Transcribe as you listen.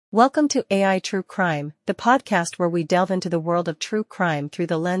Welcome to AI True Crime, the podcast where we delve into the world of true crime through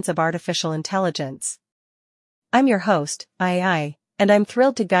the lens of artificial intelligence. I'm your host, AI, and I'm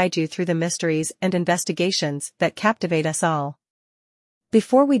thrilled to guide you through the mysteries and investigations that captivate us all.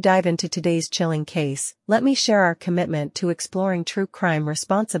 Before we dive into today's chilling case, let me share our commitment to exploring true crime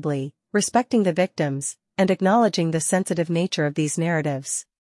responsibly, respecting the victims, and acknowledging the sensitive nature of these narratives.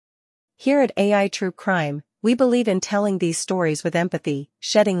 Here at AI True Crime, we believe in telling these stories with empathy,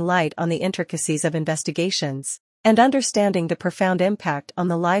 shedding light on the intricacies of investigations, and understanding the profound impact on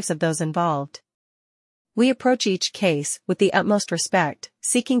the lives of those involved. We approach each case with the utmost respect,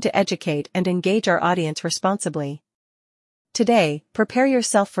 seeking to educate and engage our audience responsibly. Today, prepare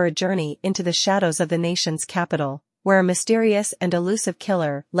yourself for a journey into the shadows of the nation's capital, where a mysterious and elusive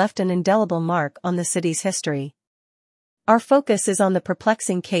killer left an indelible mark on the city's history. Our focus is on the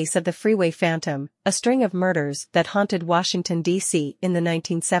perplexing case of the Freeway Phantom, a string of murders that haunted Washington, D.C. in the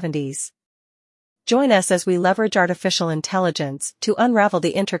 1970s. Join us as we leverage artificial intelligence to unravel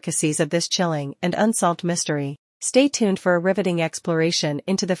the intricacies of this chilling and unsolved mystery. Stay tuned for a riveting exploration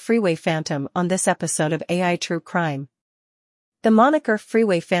into the Freeway Phantom on this episode of AI True Crime. The moniker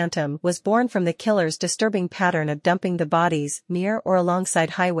Freeway Phantom was born from the killer's disturbing pattern of dumping the bodies near or alongside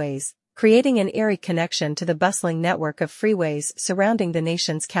highways, creating an eerie connection to the bustling network of freeways surrounding the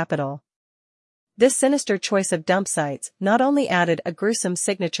nation's capital. This sinister choice of dump sites not only added a gruesome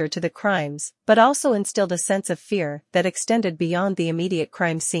signature to the crimes, but also instilled a sense of fear that extended beyond the immediate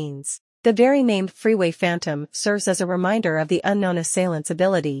crime scenes. The very name Freeway Phantom serves as a reminder of the unknown assailant's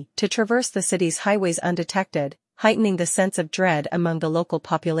ability to traverse the city's highways undetected, heightening the sense of dread among the local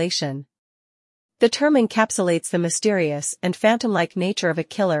population. The term encapsulates the mysterious and phantom-like nature of a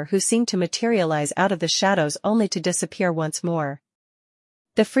killer who seemed to materialize out of the shadows only to disappear once more.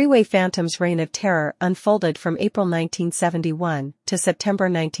 The Freeway Phantom's reign of terror unfolded from April 1971 to September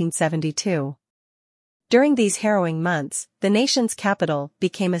 1972. During these harrowing months, the nation's capital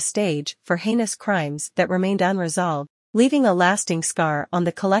became a stage for heinous crimes that remained unresolved, leaving a lasting scar on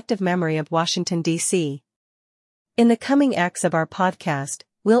the collective memory of Washington, D.C. In the coming acts of our podcast,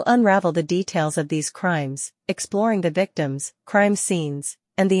 we'll unravel the details of these crimes, exploring the victims, crime scenes,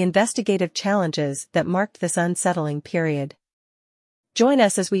 and the investigative challenges that marked this unsettling period. Join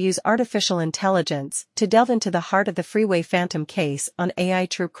us as we use artificial intelligence to delve into the heart of the Freeway Phantom case on AI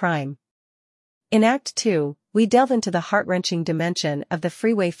True Crime. In Act 2, we delve into the heart-wrenching dimension of the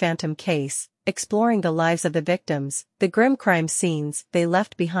Freeway Phantom case, exploring the lives of the victims, the grim crime scenes they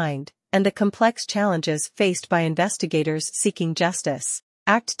left behind, and the complex challenges faced by investigators seeking justice.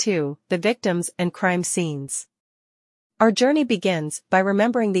 Act 2, The Victims and Crime Scenes. Our journey begins by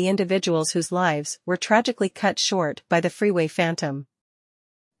remembering the individuals whose lives were tragically cut short by the Freeway Phantom.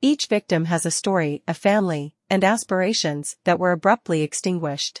 Each victim has a story, a family, and aspirations that were abruptly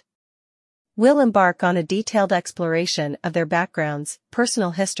extinguished. We'll embark on a detailed exploration of their backgrounds,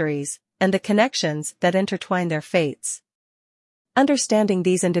 personal histories, and the connections that intertwine their fates. Understanding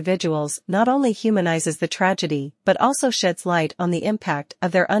these individuals not only humanizes the tragedy but also sheds light on the impact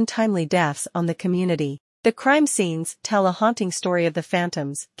of their untimely deaths on the community. The crime scenes tell a haunting story of the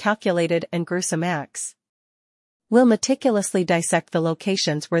Phantom's calculated and gruesome acts. We'll meticulously dissect the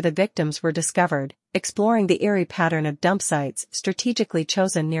locations where the victims were discovered, exploring the eerie pattern of dump sites strategically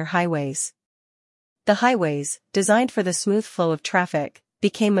chosen near highways. The highways, designed for the smooth flow of traffic,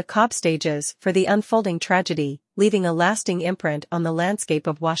 became macabre stages for the unfolding tragedy, leaving a lasting imprint on the landscape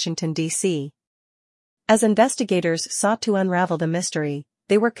of Washington, D.C. As investigators sought to unravel the mystery,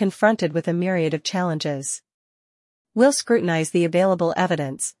 they were confronted with a myriad of challenges. We'll scrutinize the available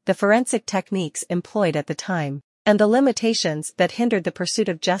evidence, the forensic techniques employed at the time, and the limitations that hindered the pursuit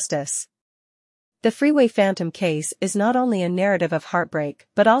of justice. The Freeway Phantom case is not only a narrative of heartbreak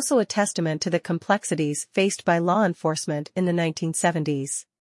but also a testament to the complexities faced by law enforcement in the 1970s.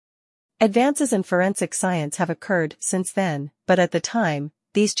 Advances in forensic science have occurred since then, but at the time,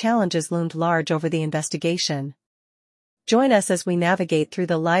 these challenges loomed large over the investigation. Join us as we navigate through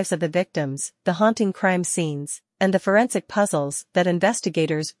the lives of the victims, the haunting crime scenes, and the forensic puzzles that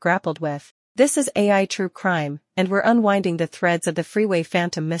investigators grappled with. This is AI True Crime, and we're unwinding the threads of the Freeway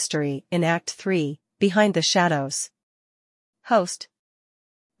Phantom mystery in Act 3, Behind the Shadows. Host.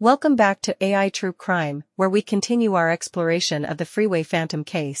 Welcome back to AI True Crime, where we continue our exploration of the Freeway Phantom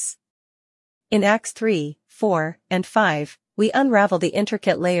case. In Acts 3, 4, and 5, we unravel the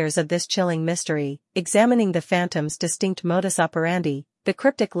intricate layers of this chilling mystery, examining the Phantom's distinct modus operandi, the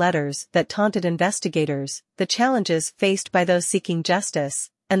cryptic letters that taunted investigators, the challenges faced by those seeking justice,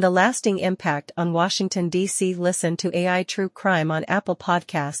 and the lasting impact on Washington, D.C. Listen to AI True Crime on Apple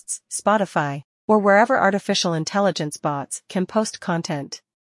Podcasts, Spotify, or wherever artificial intelligence bots can post content.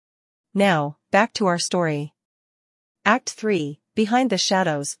 Now, back to our story. Act 3, Behind the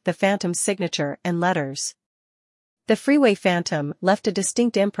Shadows, the Phantom's Signature and Letters. The Freeway Phantom left a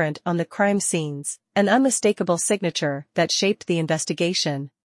distinct imprint on the crime scenes, an unmistakable signature that shaped the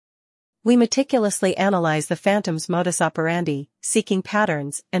investigation. We meticulously analyze the Phantom's modus operandi, seeking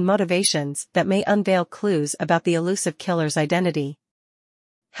patterns and motivations that may unveil clues about the elusive killer's identity.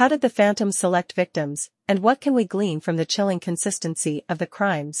 How did the Phantom select victims, and what can we glean from the chilling consistency of the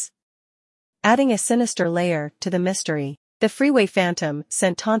crimes? Adding a sinister layer to the mystery, the Freeway Phantom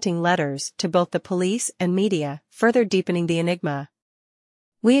sent taunting letters to both the police and media, further deepening the enigma.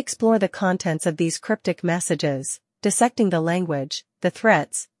 We explore the contents of these cryptic messages, dissecting the language, the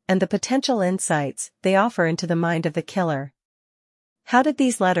threats, and the potential insights they offer into the mind of the killer. How did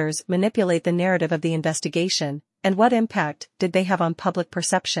these letters manipulate the narrative of the investigation, and what impact did they have on public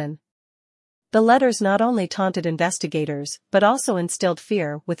perception? The letters not only taunted investigators but also instilled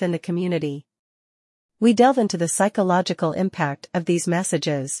fear within the community. We delve into the psychological impact of these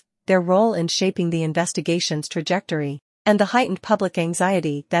messages, their role in shaping the investigation's trajectory, and the heightened public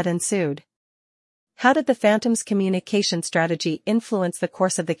anxiety that ensued. How did the Phantom's communication strategy influence the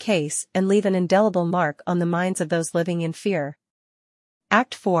course of the case and leave an indelible mark on the minds of those living in fear?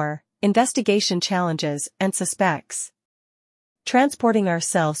 Act 4, Investigation Challenges and Suspects. Transporting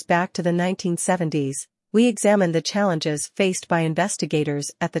ourselves back to the 1970s, we examine the challenges faced by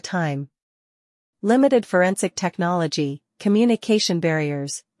investigators at the time. Limited forensic technology, communication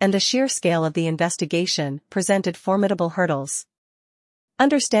barriers, and the sheer scale of the investigation presented formidable hurdles.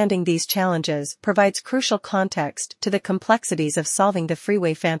 Understanding these challenges provides crucial context to the complexities of solving the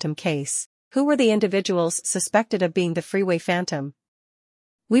Freeway Phantom case. Who were the individuals suspected of being the Freeway Phantom?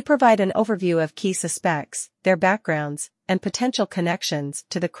 We provide an overview of key suspects, their backgrounds, and potential connections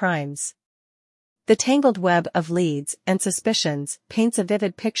to the crimes. The tangled web of leads and suspicions paints a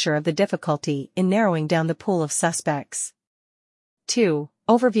vivid picture of the difficulty in narrowing down the pool of suspects. 2.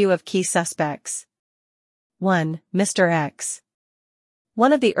 Overview of key suspects. 1. Mr. X.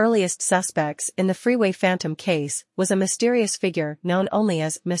 One of the earliest suspects in the Freeway Phantom case was a mysterious figure known only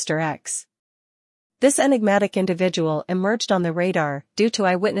as Mr. X. This enigmatic individual emerged on the radar due to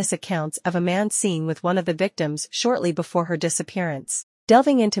eyewitness accounts of a man seen with one of the victims shortly before her disappearance.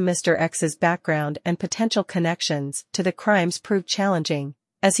 Delving into Mr. X's background and potential connections to the crimes proved challenging,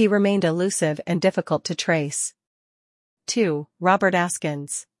 as he remained elusive and difficult to trace. 2. Robert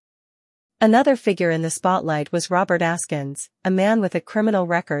Askins. Another figure in the spotlight was Robert Askins, a man with a criminal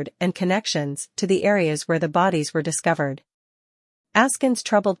record and connections to the areas where the bodies were discovered. Askins'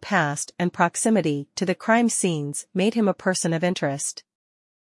 troubled past and proximity to the crime scenes made him a person of interest.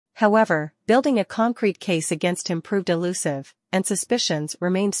 However, building a concrete case against him proved elusive, and suspicions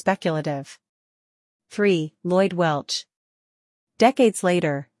remained speculative. 3. Lloyd Welch. Decades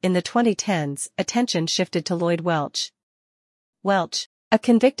later, in the 2010s, attention shifted to Lloyd Welch. Welch, a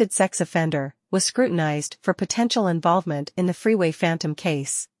convicted sex offender, was scrutinized for potential involvement in the Freeway Phantom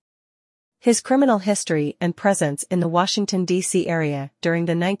case. His criminal history and presence in the Washington, D.C. area during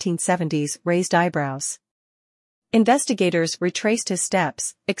the 1970s raised eyebrows. Investigators retraced his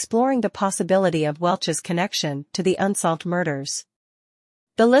steps, exploring the possibility of Welch's connection to the unsolved murders.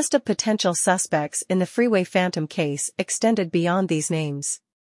 The list of potential suspects in the Freeway Phantom case extended beyond these names.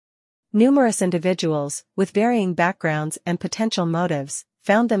 Numerous individuals, with varying backgrounds and potential motives,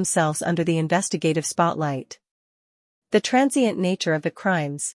 found themselves under the investigative spotlight. The transient nature of the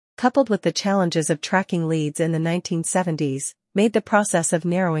crimes, coupled with the challenges of tracking leads in the 1970s, made the process of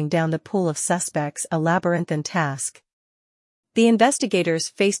narrowing down the pool of suspects a labyrinthine task. The investigators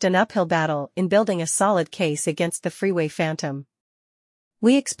faced an uphill battle in building a solid case against the Freeway Phantom.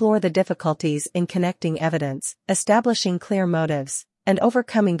 We explore the difficulties in connecting evidence, establishing clear motives, and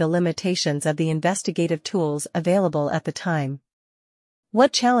overcoming the limitations of the investigative tools available at the time.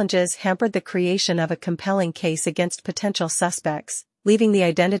 What challenges hampered the creation of a compelling case against potential suspects, leaving the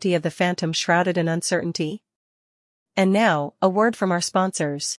identity of the Phantom shrouded in uncertainty? And now, a word from our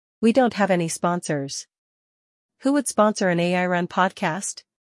sponsors. We don't have any sponsors. Who would sponsor an AI-run podcast?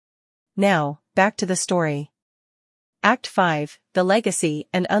 Now, back to the story. Act 5, The Legacy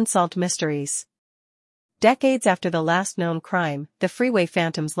and Unsolved Mysteries. Decades after the last known crime, the Freeway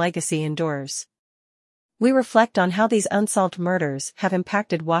Phantom's legacy endures. We reflect on how these unsolved murders have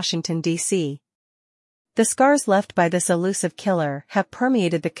impacted Washington, D.C. The scars left by this elusive killer have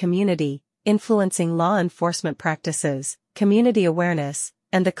permeated the community, influencing law enforcement practices, community awareness,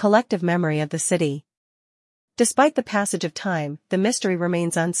 and the collective memory of the city. Despite the passage of time, the mystery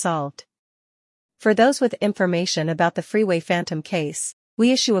remains unsolved. For those with information about the Freeway Phantom case,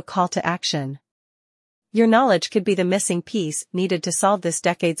 we issue a call to action. Your knowledge could be the missing piece needed to solve this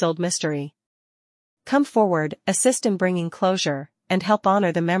decades-old mystery. Come forward, assist in bringing closure, and help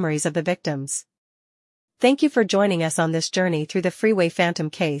honor the memories of the victims. Thank you for joining us on this journey through the Freeway Phantom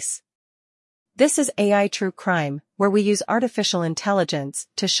case. This is AI True Crime, where we use artificial intelligence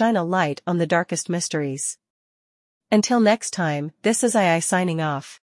to shine a light on the darkest mysteries. Until next time, this is AI signing off.